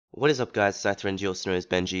What is up guys, Scyther also known as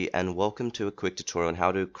Benji, and welcome to a quick tutorial on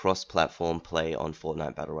how to cross-platform play on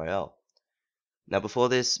Fortnite Battle Royale. Now before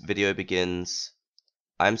this video begins,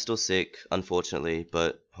 I'm still sick, unfortunately,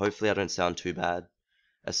 but hopefully I don't sound too bad.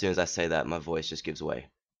 As soon as I say that, my voice just gives way.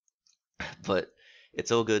 But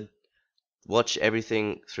it's all good. Watch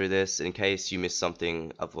everything through this in case you miss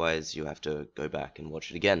something, otherwise you have to go back and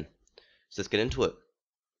watch it again. So let's get into it.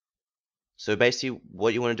 So basically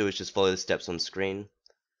what you want to do is just follow the steps on screen.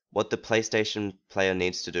 What the PlayStation player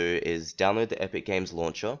needs to do is download the Epic Games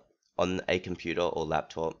launcher on a computer or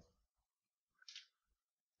laptop,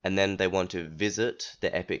 and then they want to visit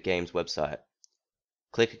the Epic Games website.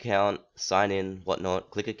 Click account, sign in,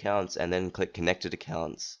 whatnot, click accounts, and then click connected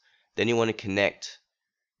accounts. Then you want to connect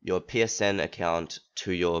your PSN account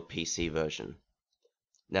to your PC version.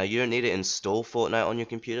 Now you don't need to install Fortnite on your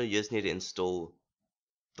computer, you just need to install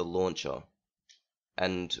the launcher.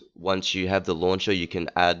 And once you have the launcher, you can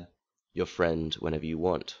add your friend whenever you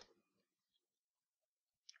want.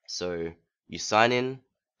 So you sign in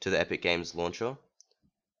to the Epic Games launcher,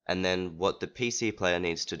 and then what the PC player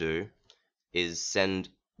needs to do is send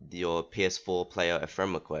your PS4 player a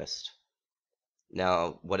friend request.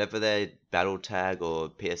 Now, whatever their battle tag or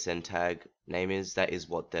PSN tag name is, that is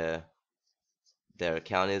what their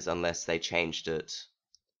account is, unless they changed it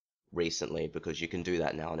recently, because you can do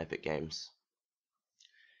that now on Epic Games.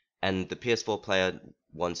 And the PS4 player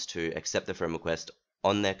wants to accept the friend request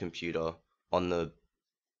on their computer on the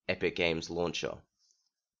Epic Games launcher.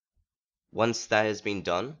 Once that has been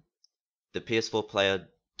done, the PS4 player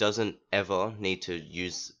doesn't ever need to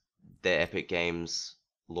use their Epic Games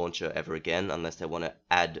launcher ever again unless they want to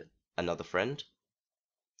add another friend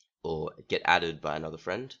or get added by another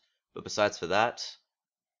friend. But besides for that,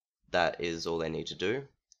 that is all they need to do.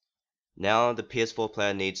 Now the PS4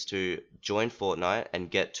 player needs to join Fortnite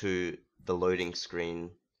and get to the loading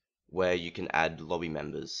screen where you can add lobby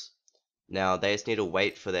members. Now they just need to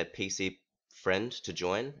wait for their PC friend to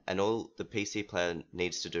join, and all the PC player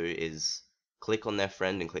needs to do is click on their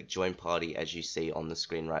friend and click join party, as you see on the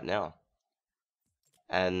screen right now.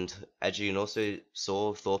 And as you can also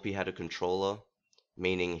saw, Thorpe had a controller,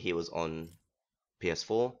 meaning he was on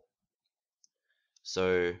PS4.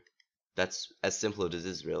 So that's as simple as it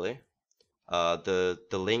is, really. The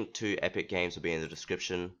link to Epic Games will be in the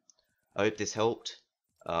description. I hope this helped.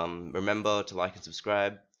 Remember to like and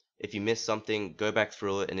subscribe. If you missed something, go back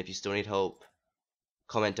through it, and if you still need help,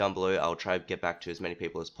 comment down below. I'll try to get back to as many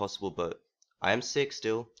people as possible, but I am sick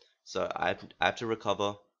still, so I have to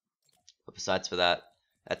recover. But besides for that,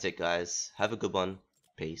 that's it guys. Have a good one.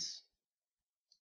 Peace.